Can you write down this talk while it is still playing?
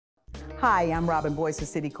Hi, I'm Robin Boyce of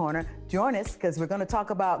City Corner. Join us because we're going to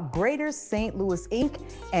talk about Greater St. Louis Inc.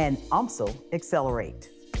 and UMSL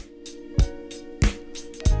Accelerate.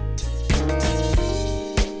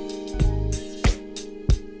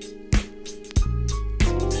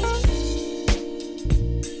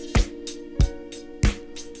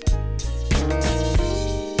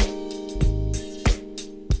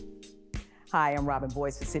 Hi, I'm Robin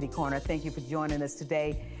Boyce for City Corner. Thank you for joining us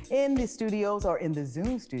today in the studios, or in the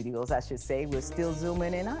Zoom studios, I should say. We're still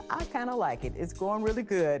Zooming, and I kind of like it. It's going really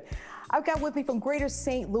good. I've got with me from Greater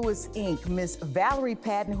St. Louis Inc., Miss Valerie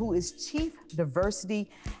Patton, who is Chief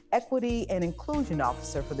Diversity, Equity, and Inclusion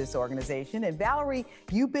Officer for this organization. And Valerie,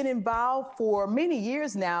 you've been involved for many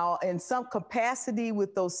years now in some capacity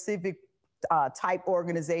with those civic type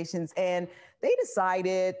organizations, and they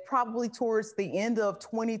decided probably towards the end of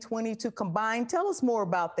 2020 to combine. Tell us more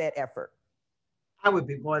about that effort. I would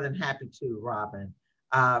be more than happy to, Robin.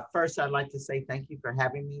 First, I'd like to say thank you for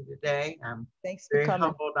having me today. I'm very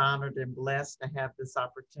humbled, honored, and blessed to have this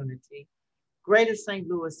opportunity. Greater St.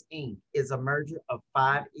 Louis Inc. is a merger of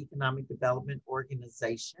 5 economic development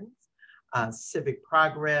organizations: Civic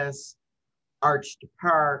Progress, Arch to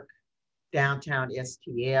Park, Downtown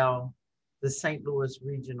STL, the St. Louis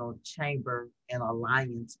Regional Chamber, and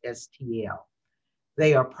Alliance STL.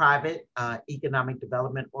 They are private economic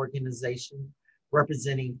development organizations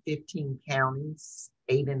representing 15 counties,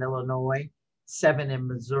 8 in Illinois, 7 in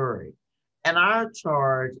Missouri. And our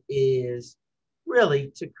charge is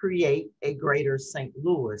really to create a greater St.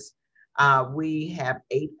 Louis. We have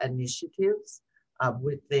 8 initiatives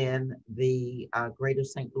within the Greater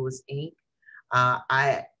St. Louis Inc.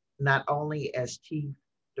 I, not only as Chief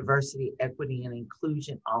Diversity, Equity, and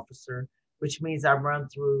Inclusion Officer, which means I run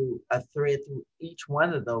through a thread through each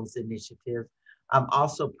one of those initiatives. I'm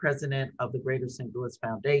also president of the Greater St. Louis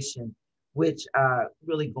Foundation, which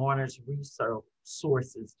really garners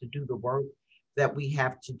resources to do the work that we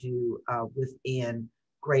have to do within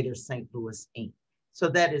Greater St. Louis Inc. So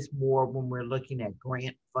that is more when we're looking at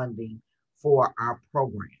grant funding for our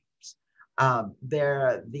programs. There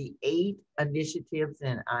are the 8 initiatives,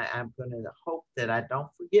 and I'm going to hope that I don't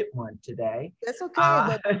forget one today. That's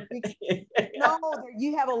okay, but no,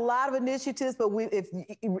 you have a lot of initiatives, but if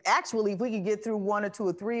we could get through 1 or 2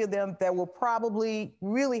 or 3 of them, that will probably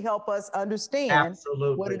really help us understand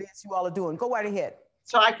what it is you all are doing. Go right ahead.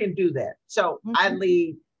 So I can do that. So I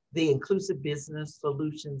lead the Inclusive Business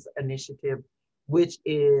Solutions Initiative, which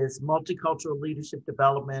is multicultural leadership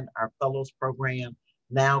development. Our fellows program,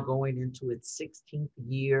 now going into its 16th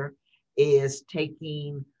year, is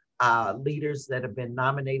taking leaders that have been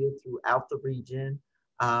nominated throughout the region,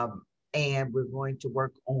 and we're going to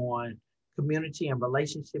work on community and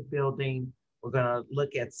relationship building. We're going to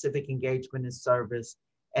look at civic engagement and service,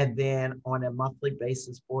 and then on a monthly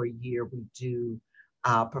basis for a year, we do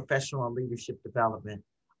professional and leadership development.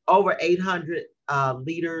 Over 800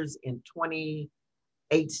 leaders in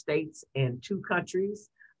 28 states and 2 countries.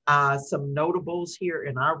 Some notables here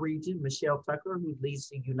in our region: Michelle Tucker, who leads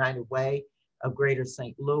the United Way of Greater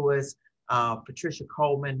St. Louis, Patricia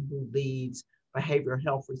Coleman, who leads Behavioral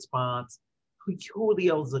Health Response,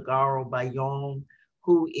 Julio Zagaro Bayonne,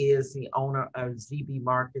 who is the owner of ZB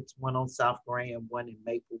Markets, 1 on South Grand, 1 in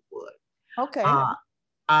Maplewood. Okay.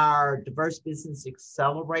 Our Diverse Business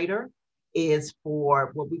Accelerator is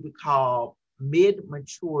for what we would call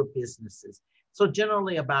mid-mature businesses. So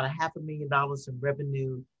generally about $500,000 in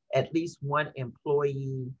revenue, at least 1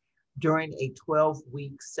 employee. During a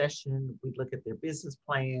 12-week session, we look at their business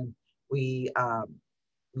plan, we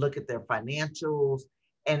look at their financials,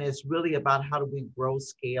 and it's really about how do we grow,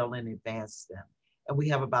 scale, and advance them. And we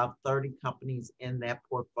have about 30 companies in that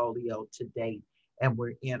portfolio to date, and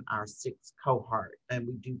we're in our 6th cohort, and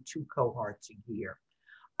we do 2 cohorts a year.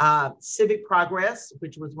 Civic Progress,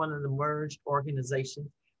 which was one of the merged organizations,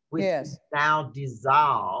 which is now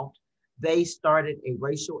dissolved. They started a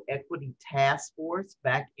racial equity task force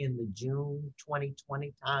back in the June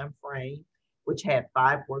 2020 timeframe, which had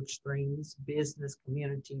 5 work streams: business,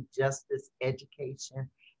 community, justice, education,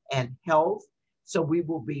 and health. So we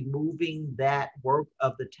will be moving that work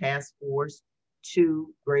of the task force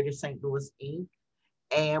to Greater St. Louis Inc.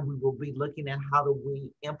 And we will be looking at how do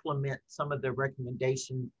we implement some of the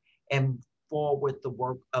recommendations and forward the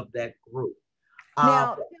work of that group.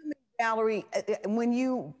 Now, tell me, Valerie, when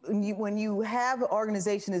you have an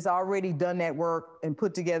organization that's already done that work and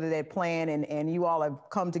put together that plan, and you all have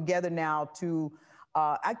come together now to,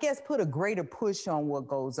 I guess, put a greater push on what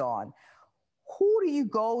goes on, who do you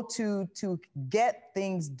go to get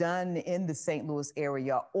things done in the St. Louis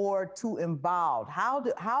area, or to involve? How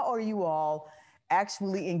are you all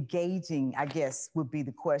actually engaging, I guess would be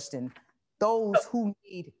the question, those who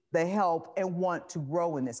need the help and want to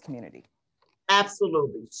grow in this community?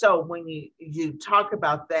 Absolutely. So when you talk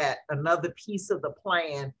about that, another piece of the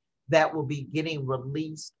plan that will be getting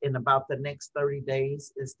released in about the next 30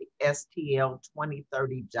 days is the STL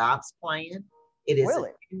 2030 jobs plan. It is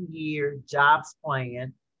a 10-year jobs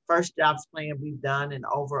plan, first jobs plan we've done in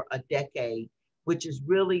over a decade, which is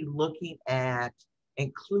really looking at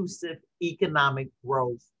inclusive economic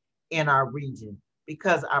growth in our region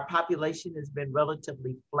because our population has been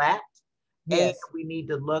relatively flat. Yes. And we need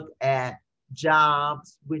to look at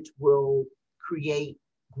jobs which will create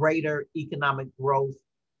greater economic growth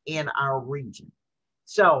in our region.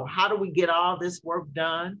 So how do we get all this work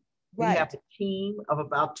done? Right. We have a team of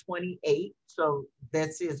about 28. So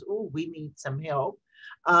that says, oh, we need some help.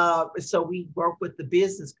 So we work with the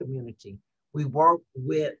business community. We work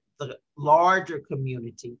with the larger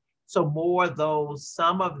community. So more of those,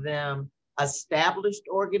 some of them established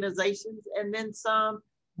organizations, and then some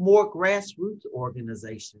more grassroots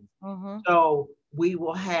organizations. Mm-hmm. So we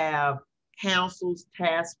will have councils,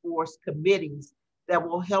 task force, committees that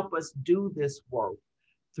will help us do this work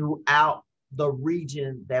throughout the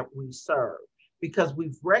region that we serve. Because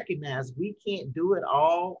we've recognized we can't do it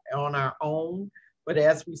all on our own, but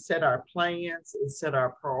as we set our plans and set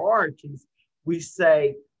our priorities, we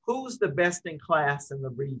say, who's the best in class in the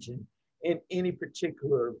region in any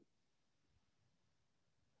particular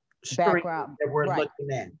background that we're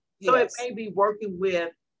looking at. So yes. It may be working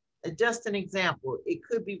with, just an example, it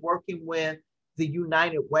could be working with the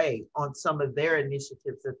United Way on some of their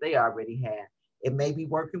initiatives that they already have. It may be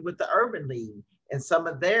working with the Urban League and some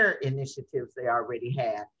of their initiatives they already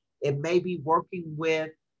have. It may be working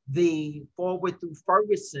with the Forward Through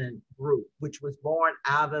Ferguson group, which was born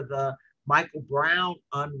out of the Michael Brown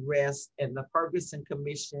unrest and the Ferguson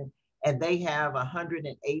Commission, and they have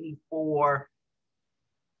 184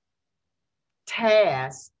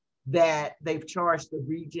 tasks that they've charged the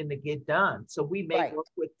region to get done. So we may work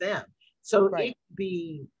with them. So it could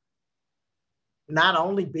be not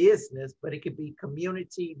only business, but it could be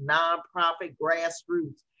community, nonprofit,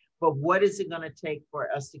 grassroots. But what is it going to take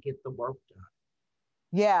for us to get the work done?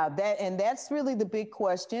 Yeah, that's really the big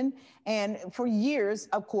question. And for years,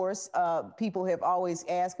 of course, people have always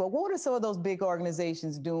asked, well, what are some of those big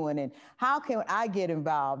organizations doing? And how can I get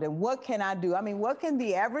involved? And what can I do? I mean, what can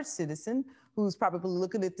the average citizen who's probably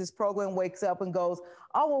looking at this program wakes up and goes,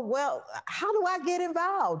 oh, well, how do I get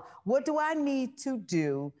involved? What do I need to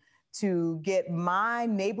do to get my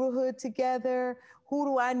neighborhood together? Who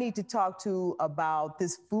do I need to talk to about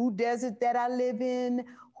this food desert that I live in?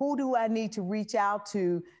 Who do I need to reach out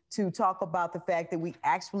to talk about the fact that we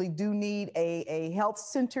actually do need a health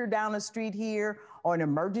center down the street here or an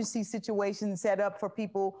emergency situation set up for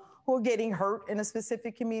people who are getting hurt in a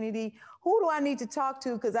specific community? Who do I need to talk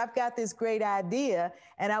to? Because I've got this great idea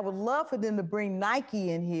and I would love for them to bring Nike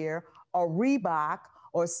in here or Reebok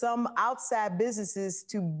or some outside businesses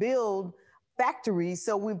to build factories.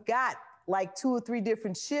 So we've got like 2 or 3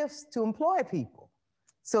 different shifts to employ people.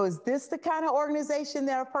 So is this the kind of organization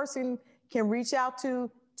that a person can reach out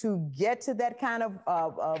to get to that kind of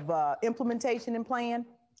implementation and plan?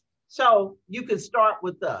 So you can start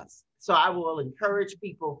with us. So I will encourage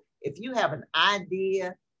people, if you have an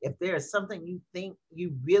idea, if there's something you think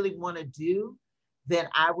you really want to do, then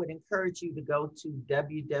I would encourage you to go to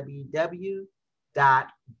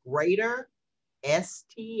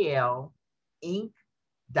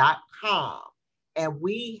www.greatersTLinc.com. And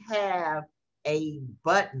we have a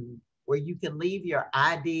button where you can leave your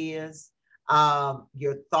ideas,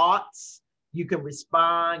 your thoughts. You can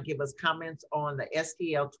respond, give us comments on the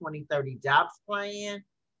STL 2030 jobs plan.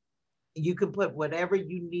 You can put whatever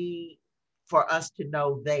you need for us to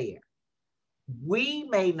know there. We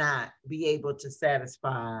may not be able to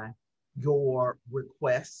satisfy your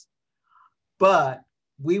request, but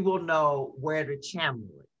we will know where to channel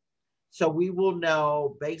it. So we will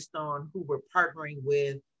know based on who we're partnering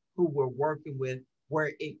with, who we're working with,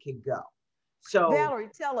 where it can go. So Valerie,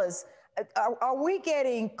 tell us, are we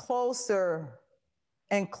getting closer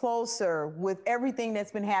and closer with everything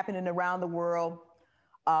that's been happening around the world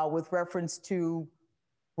with reference to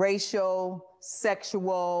racial,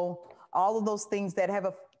 sexual, all of those things that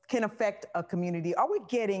can affect a community? Are we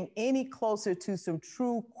getting any closer to some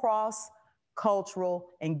true cross-cultural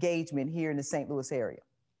engagement here in the St. Louis area?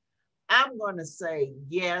 I'm going to say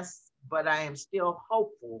yes, but I am still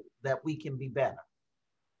hopeful that we can be better.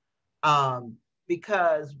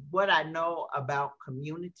 Because what I know about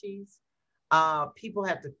communities, people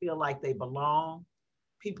have to feel like they belong.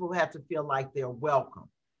 People have to feel like they're welcome.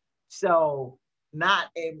 So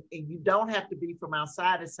and you don't have to be from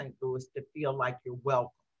outside of St. Louis to feel like you're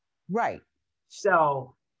welcome. Right.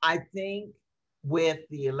 So I think with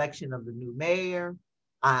the election of the new mayor,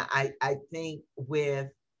 I think with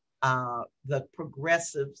the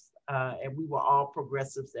progressives, and we were all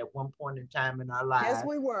progressives at one point in time in our lives. Yes,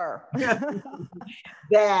 we were.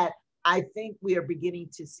 That I think we are beginning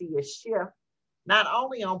to see a shift, not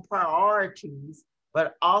only on priorities,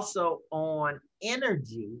 but also on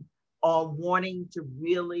energy, on wanting to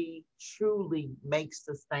really, truly make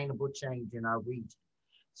sustainable change in our region.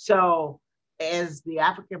 So, as the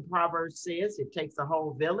African proverb says, it takes a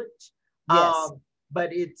whole village. Yes.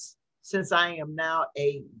 But it's, since I am now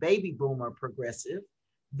a baby boomer progressive,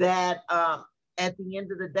 that at the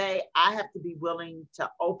end of the day, I have to be willing to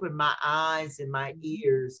open my eyes and my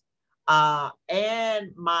ears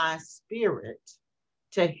and my spirit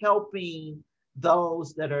to helping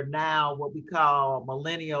those that are now what we call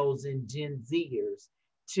millennials and Gen Zers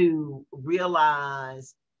to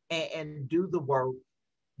realize and do the work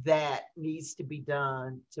that needs to be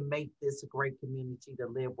done to make this a great community to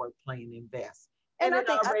live, work, play, and invest. And I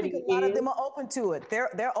think a lot of them are open to it.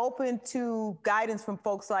 They're open to guidance from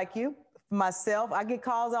folks like you. Myself, I get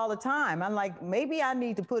calls all the time. I'm like, maybe I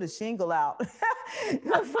need to put a shingle out.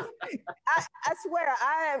 I swear,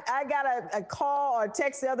 I got a call or a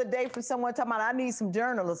text the other day from someone talking about, I need some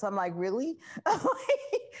journalists. I'm like, really?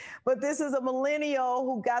 But this is a millennial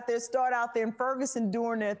who got their start out there in Ferguson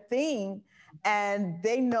doing their thing. And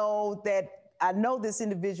they know that I know this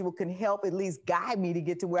individual can help at least guide me to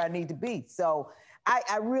get to where I need to be. So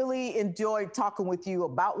I really enjoyed talking with you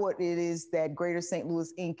about what it is that Greater St.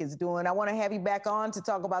 Louis Inc. is doing. I want to have you back on to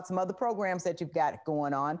talk about some other programs that you've got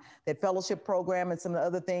going on, that fellowship program and some of the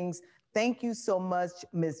other things. Thank you so much,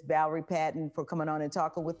 Ms. Valerie Patton, for coming on and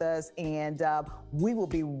talking with us. And we will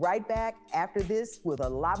be right back after this with a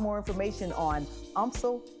lot more information on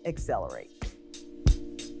UMSL Accelerate.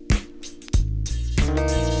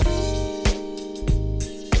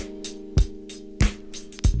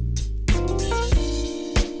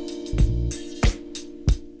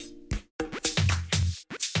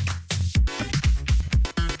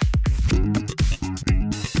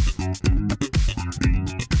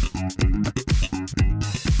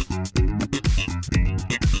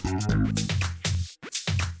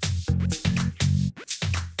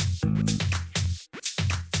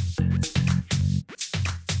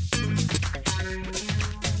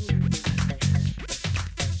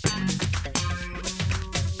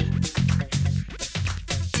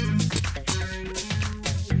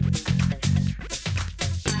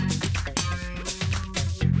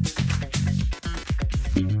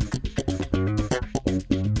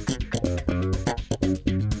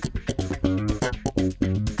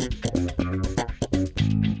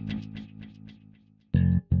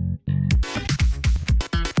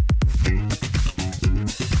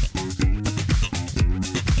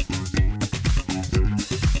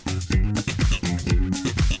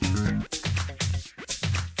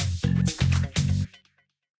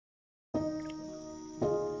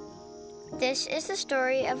 This is the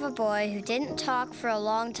story of a boy who didn't talk for a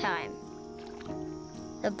long time.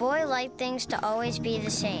 The boy liked things to always be the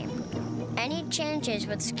same. Any changes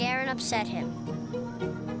would scare and upset him.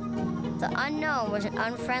 The unknown was an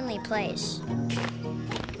unfriendly place.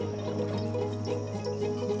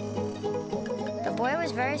 The boy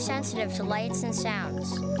was very sensitive to lights and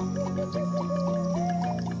sounds.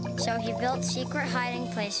 So he built secret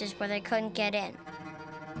hiding places where they couldn't get in.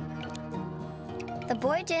 The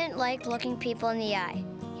boy didn't like looking people in the eye.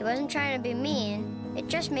 He wasn't trying to be mean, it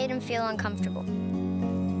just made him feel uncomfortable.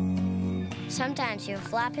 Sometimes he would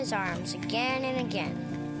flap his arms again and again.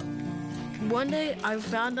 One day, I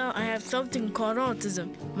found out I have something called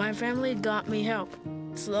autism. My family got me help.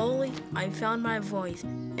 Slowly, I found my voice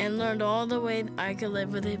and learned all the ways I could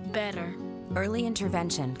live with it better. Early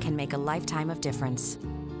intervention can make a lifetime of difference.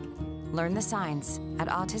 Learn the signs at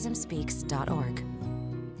autismspeaks.org.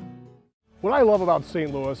 What I love about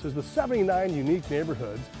St. Louis is the 79 unique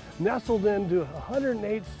neighborhoods nestled into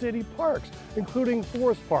 108 city parks, including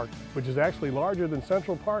Forest Park, which is actually larger than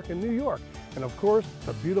Central Park in New York, and of course,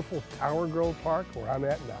 the beautiful Tower Grove Park where I'm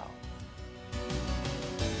at now.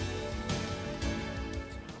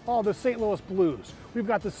 Oh, the St. Louis Blues. We've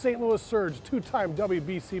got the St. Louis Surge, two-time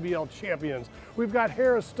WBCBL champions. We've got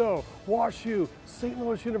Harris Stowe, WashU, St.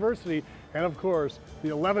 Louis University, and of course, the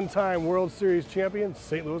 11-time World Series champion,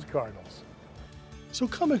 St. Louis Cardinals. So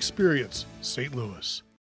come experience St. Louis.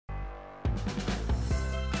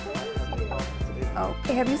 Oh,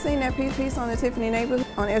 have you seen that piece on the Tiffany neighborhood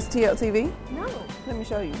on STL TV? No. Let me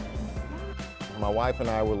show you. My wife and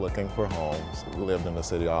I were looking for homes. We lived in the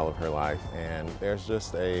city all of her life, and there's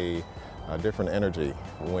just a different energy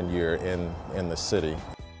when you're in the city.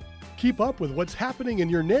 Keep up with what's happening in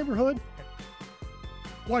your neighborhood.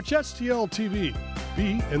 Watch STL TV.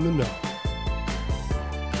 Be in the know.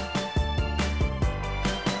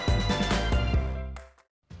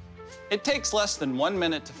 It takes less than 1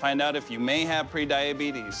 minute to find out if you may have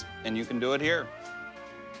prediabetes, and you can do it here.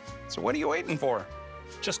 So what are you waiting for?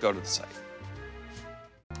 Just go to the site.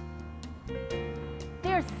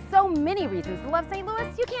 There's so many reasons to love St.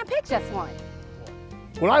 Louis, you can't pick just one.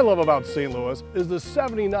 What I love about St. Louis is the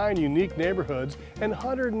 79 unique neighborhoods and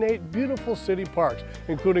 108 beautiful city parks,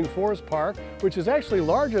 including Forest Park, which is actually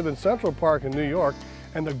larger than Central Park in New York,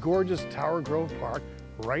 and the gorgeous Tower Grove Park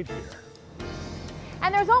right here.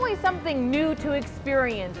 And there's always something new to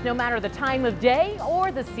experience, no matter the time of day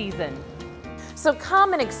or the season. So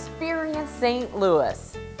come and experience St.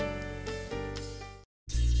 Louis.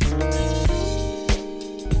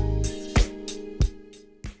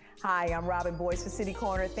 Hi, I'm Robin Boyce for City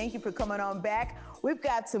Corner. Thank you for coming on back. We've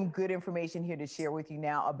got some good information here to share with you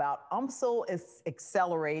now about UMSL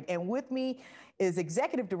Accelerate. And with me is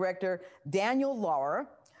Executive Director Daniel Lauer,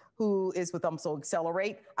 who is with UMSL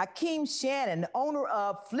Accelerate, Akeem Shannon, the owner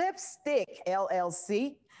of Flipstick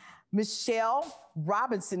LLC, Michelle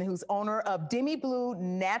Robinson, who's owner of Demi Blue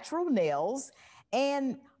Natural Nails,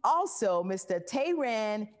 and also Mr.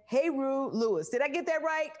 Tehran Heru Lewis. Did I get that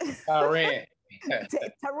right? Tehran.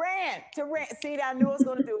 Tehran. See, I knew I was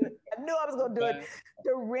going to do it.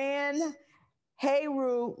 Tehran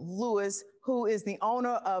Heru Lewis, who is the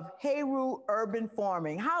owner of Heru Urban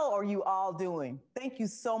Farming. How are you all doing? Thank you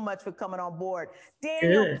so much for coming on board.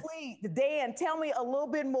 Daniel, please, Dan, tell me a little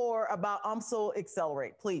bit more about UMSL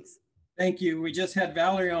Accelerate, please. Thank you. We just had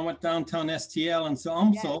Valerie on with Downtown STL, and so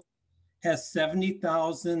UMSL has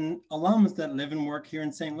 70,000 alums that live and work here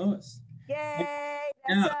in St. Louis. Yay,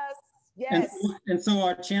 that's us. Yes. And so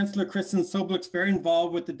our Chancellor, Kristen Soblik's very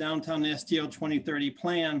involved with the Downtown STL 2030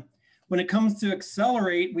 plan. When it comes to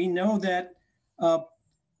Accelerate, we know that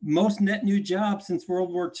most net new jobs since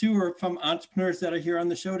World War II are from entrepreneurs that are here on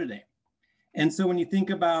the show today. And so when you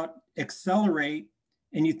think about Accelerate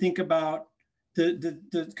and you think about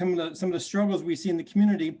some of the struggles we see in the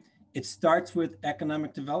community, it starts with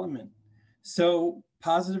economic development. So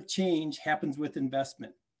positive change happens with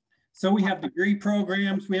investment. So we have degree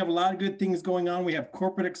programs. We have a lot of good things going on. We have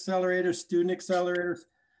corporate accelerators, student accelerators,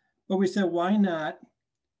 but we said, why not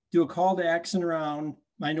do a call to action around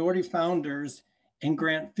minority founders and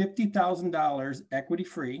grant $50,000 equity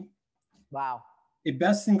free. Wow. A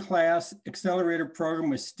best in class accelerator program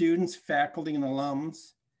with students, faculty, and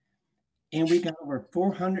alums. And we got over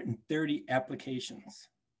 430 applications.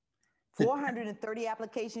 430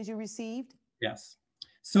 applications you received? Yes.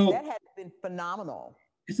 So that has been phenomenal.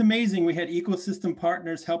 It's amazing. We had ecosystem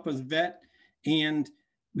partners help us vet, and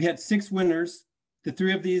we had 6 winners. The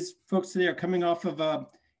 3 of these folks today are coming off of a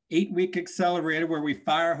 8-week accelerator where we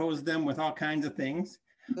fire hose them with all kinds of things.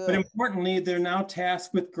 Good. But importantly, they're now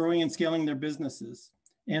tasked with growing and scaling their businesses.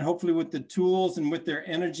 And hopefully with the tools and with their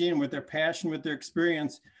energy and with their passion, with their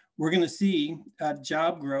experience, we're going to see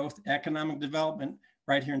job growth, economic development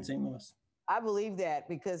right here in St. Louis. I believe that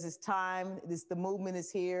because it's time, the movement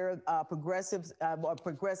is here, progressive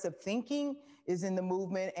thinking is in the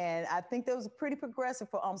movement. And I think that was pretty progressive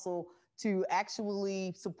for UMSL to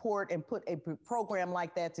actually support and put a program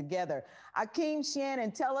like that together. Akeem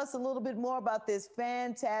Shannon, tell us a little bit more about this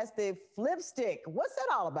fantastic Flipstick. What's that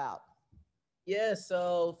all about? Yeah,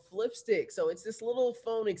 so Flipstick. So it's this little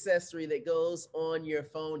phone accessory that goes on your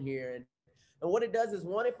phone here. And what it does is,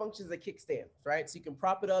 one, it functions as a kickstand, right? So you can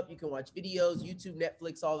prop it up, you can watch videos, YouTube,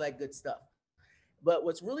 Netflix, all that good stuff. But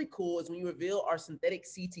what's really cool is when you reveal our synthetic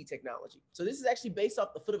CT technology. So this is actually based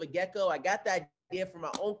off the foot of a gecko. I got that idea from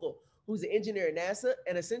my uncle, who's an engineer at NASA.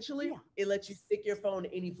 And essentially, it lets you stick your phone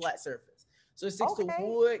to any flat surface. So it sticks to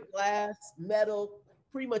wood, glass, metal,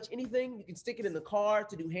 pretty much anything. You can stick it in the car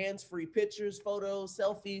to do hands-free pictures, photos,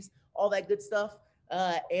 selfies, all that good stuff.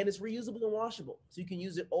 And it's reusable and washable. So you can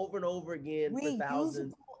use it over and over again for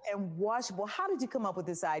thousands. Reusable and washable. How did you come up with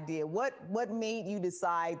this idea? What made you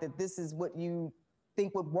decide that this is what you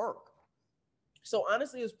think would work? So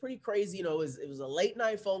honestly, it was pretty crazy. You know, it was a late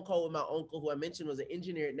night phone call with my uncle, who I mentioned was an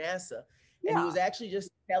engineer at NASA. And he was actually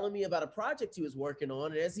just telling me about a project he was working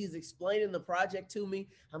on. And as he's explaining the project to me,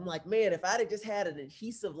 I'm like, man, if I'd have just had an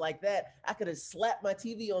adhesive like that, I could have slapped my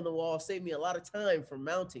TV on the wall, saved me a lot of time from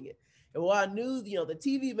mounting it. And while I knew, you know, the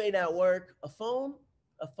TV may not work, a phone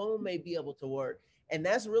may be able to work. And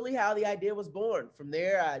that's really how the idea was born. From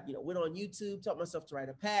there, I, went on YouTube, taught myself to write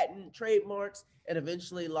a patent, trademarks, and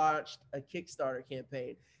eventually launched a Kickstarter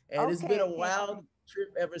campaign. And it's been a wild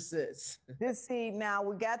trip ever since. Now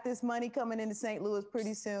we got this money coming into St. Louis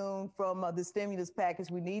pretty soon from the stimulus package.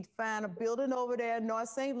 We need to find a building over there in North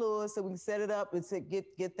St. Louis so we can set it up and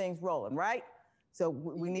get things rolling, right? So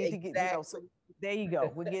we need to get, so there you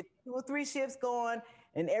go. We'll get 2 or 3 shifts going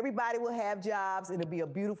and everybody will have jobs and it'll be a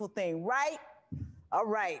beautiful thing, right? All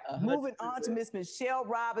right, 100%. Moving on to Miss Michelle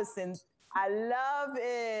Robinson. I love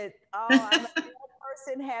it. Oh, I'm a nail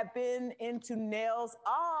person, have been into nails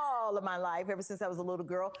all of my life, ever since I was a little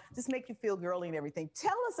girl. Just make you feel girly and everything.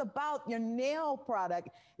 Tell us about your nail product.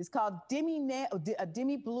 It's called Demi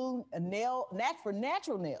Blue nail for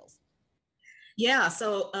natural nails. Yeah,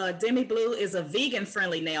 so Demi Blue is a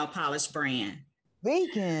vegan-friendly nail polish brand.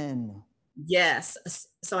 Vegan? Yes.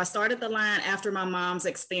 So I started the line after my mom's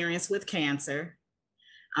experience with cancer.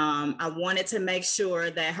 I wanted to make sure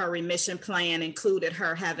that her remission plan included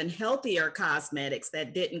her having healthier cosmetics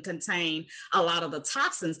that didn't contain a lot of the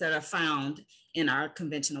toxins that are found in our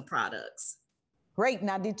conventional products. Great.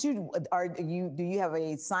 Now, do you have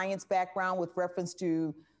a science background with reference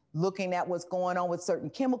to looking at what's going on with certain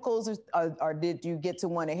chemicals, or did you get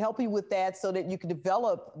someone to help you with that so that you could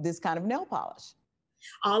develop this kind of nail polish?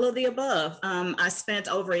 All of the above. I spent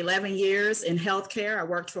over 11 years in healthcare. I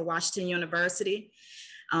worked for Washington University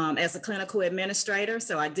as a clinical administrator.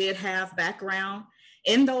 So I did have background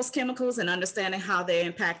in those chemicals and understanding how they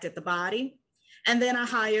impacted the body. And then I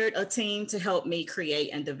hired a team to help me create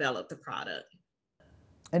and develop the product.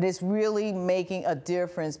 And it's really making a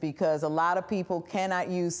difference because a lot of people cannot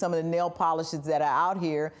use some of the nail polishes that are out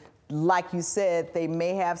here. Like you said, they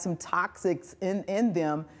may have some toxics in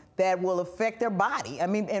them that will affect their body. I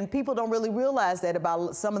mean, and people don't really realize that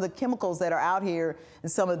about some of the chemicals that are out here and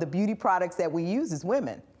some of the beauty products that we use as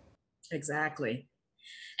women. Exactly.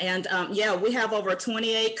 And yeah, we have over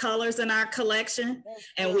 28 colors in our collection,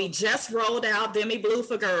 and we just rolled out Demi Blue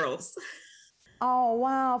for girls. Oh,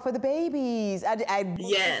 wow, for the babies.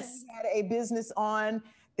 Yes. had a business on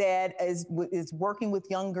that is working with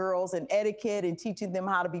young girls and etiquette and teaching them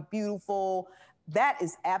how to be beautiful. That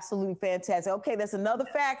is absolutely fantastic. Okay, that's another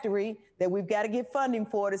factory that we've got to get funding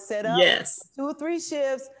for to set up. Yes. 2 or 3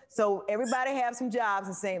 shifts so everybody have some jobs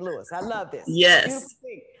in St. Louis. I love this. Yes.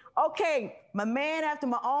 Okay, my man after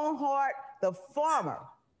my own heart, the farmer.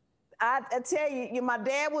 I tell you, my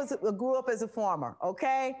dad grew up as a farmer,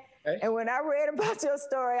 okay? And when I read about your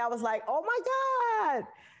story, I was like, oh my God,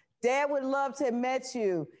 Dad would love to have met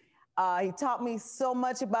you. He taught me so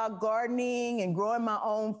much about gardening and growing my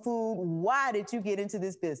own food. Why did you get into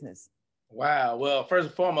this business? Wow. Well, first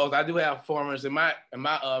and foremost, I do have farmers in my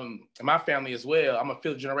family as well. I'm a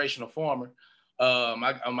 5th generational farmer.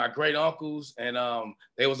 My great uncles and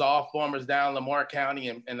they was all farmers down in Lamar County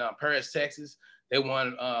in Paris, Texas. They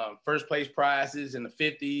won first place prizes in the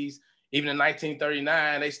 50s. Even in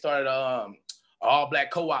 1939, they started all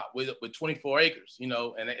black co-op with 24 acres, you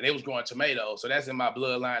know, and they was growing tomatoes. So that's in my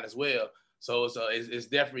bloodline as well. So it's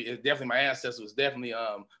definitely my ancestors was definitely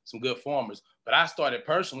some good farmers. But I started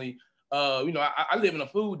personally, you know, I live in a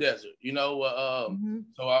food desert, you know,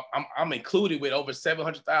 so I'm included with over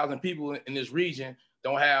 700,000 people in this region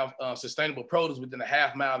don't have sustainable produce within a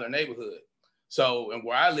half mile of their neighborhood. So, and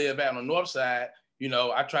where I live at on the north side, you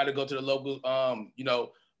know, I try to go to the local, you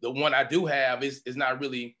know, the one I do have is not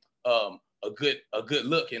really a good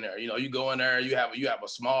look in there. You know, you go in there, you have a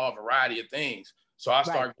small variety of things. So I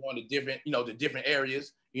started going to different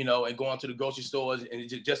areas, you know, and going to the grocery stores and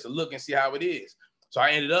just to look and see how it is. So I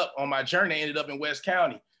ended up on my journey, in West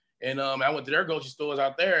County, and I went to their grocery stores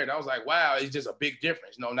out there, and I was like, wow, it's just a big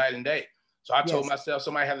difference, you know, night and day. So I told myself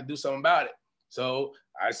somebody had to do something about it. So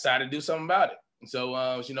I decided to do something about it. And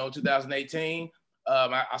so, you know, 2018.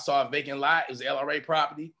 I saw a vacant lot. It was an LRA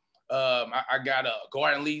property. I got a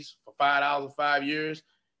garden lease for $5 for 5 years.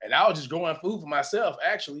 And I was just growing food for myself,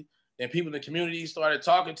 actually. And people in the community started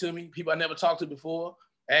talking to me, people I never talked to before,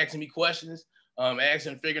 asking me questions,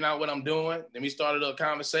 figuring out what I'm doing. Then we started a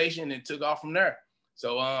conversation and took off from there.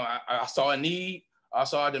 So I saw a need, I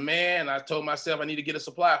saw a demand, and I told myself I need to get a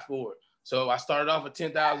supply for it. So I started off with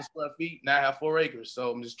 10,000 square feet. Now I have 4 acres.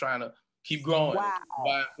 So I'm just trying to keep growing,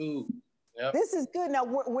 buying food. Yep. This is good. Now,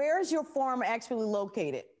 where is your farm actually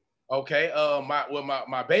located? Okay.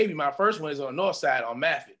 My baby, my first one is on the north side on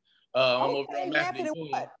Maffitt. I'm over on Maffitt and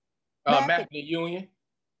Union. Maffitt and Union.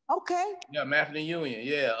 Okay. Yeah, Maffitt and Union.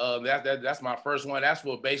 Yeah. That's my first one. That's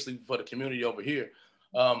basically for the community over here.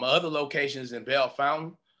 My other locations in Bell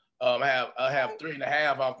Fountain. I have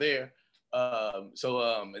 3.5 out there.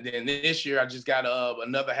 And then this year I just got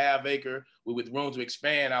another half acre with room to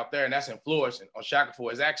expand out there, and that's in Florissant on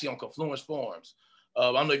Shackleford. It's actually on Confluence Farms.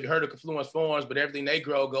 I don't know if you heard of Confluence Farms, but everything they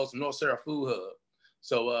grow goes to North Sarah Food Hub.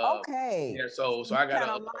 So okay. Yeah, so I got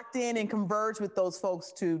kind of locked in and converge with those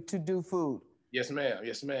folks to do food. Yes, ma'am.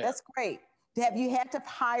 Yes, ma'am. That's great. Have you had to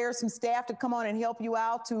hire some staff to come on and help you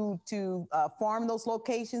out to farm those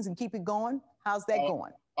locations and keep it going? How's that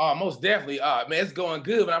going? Oh, most definitely. Man, it's going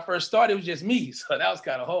good. When I first started, it was just me, so that was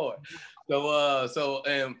kind of hard.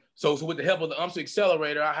 So with the help of the UMSL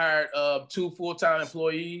Accelerator, I hired 2 full-time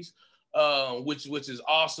employees, which is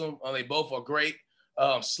awesome. They both are great.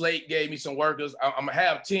 Slate gave me some workers. I'm gonna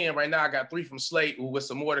have 10 right now. I got 3 from Slate with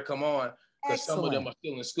some more to come on because some of them are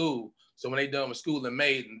still in school. So when they done with school in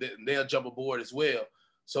May, they'll jump aboard as well.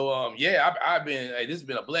 So yeah, this has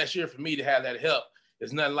been a blessed year for me to have that help.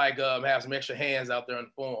 It's nothing like have some extra hands out there on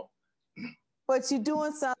the farm. But you're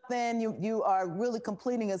doing something, you are really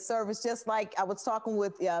completing a service, just like I was talking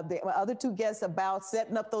with the other 2 guests about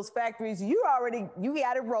setting up those factories. You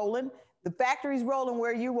got it rolling. The factory's rolling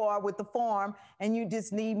where you are with the farm, and you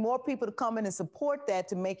just need more people to come in and support that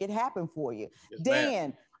to make it happen for you. Yes,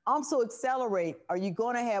 Dan, UMSL Accelerate, are you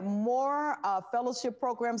going to have more fellowship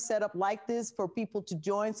programs set up like this for people to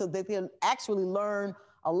join so that they'll actually learn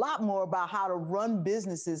a lot more about how to run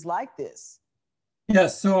businesses like this?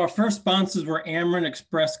 Yes, so our first sponsors were Ameren,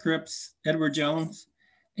 Express Scripts, Edward Jones,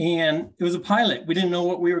 and it was a pilot. We didn't know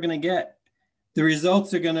what we were going to get. The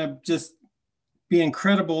results are going to just be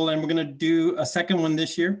incredible, and we're going to do a second one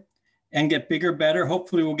this year and get bigger, better.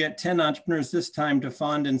 Hopefully we'll get 10 entrepreneurs this time to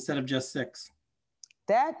fund instead of just 6.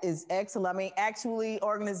 That is excellent. I mean, actually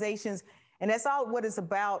organizations, and that's all what it's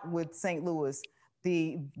about with St. Louis,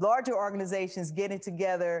 the larger organizations getting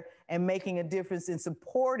together and making a difference in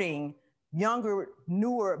supporting younger,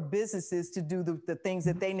 newer businesses to do the things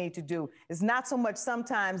that they need to do. It's not so much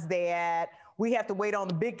sometimes we have to wait on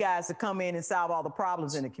the big guys to come in and solve all the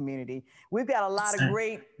problems in the community. We've got a lot of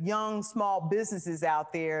great young, small businesses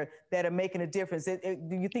out there that are making a difference. Do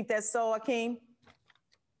you think that's so, Akeem?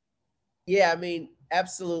 Yeah, I mean,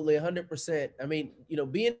 absolutely, 100%. I mean,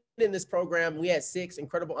 being in this program, we had 6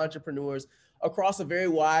 incredible entrepreneurs across a very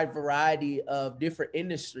wide variety of different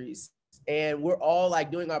industries. And we're all like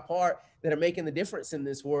doing our part that are making the difference in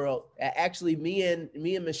this world. Actually, me and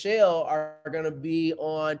Michelle are going to be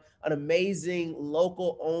on an amazing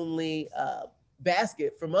local only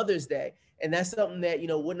basket for Mother's Day. And that's something that,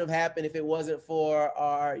 wouldn't have happened if it wasn't for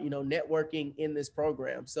our, networking in this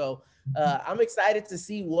program. So I'm excited to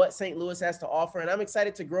see what St. Louis has to offer. And I'm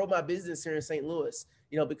excited to grow my business here in St. Louis,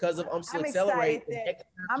 because of UMSL Accelerate.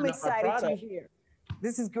 I'm excited you're here.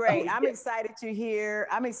 This is great. I'm excited you're here.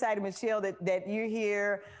 I'm excited, Michelle, that you're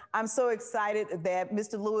here. I'm so excited that,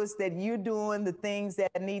 Mr. Lewis, that you're doing the things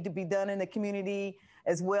that need to be done in the community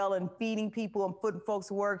as well, and feeding people and putting folks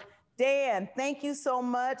to work. Dan, thank you so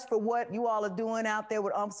much for what you all are doing out there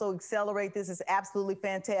with UMSL Accelerate. This is absolutely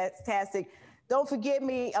fantastic. Don't forget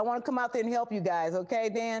me. I want to come out there and help you guys. Okay,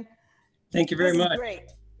 Dan? Thank you very much. This is great.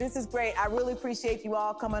 This is great. I really appreciate you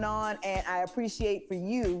all coming on, and I appreciate for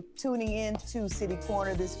you tuning in to City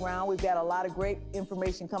Corner this round. We've got a lot of great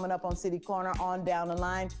information coming up on City Corner on down the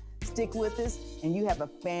line. Stick with us, and you have a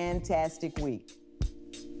fantastic week.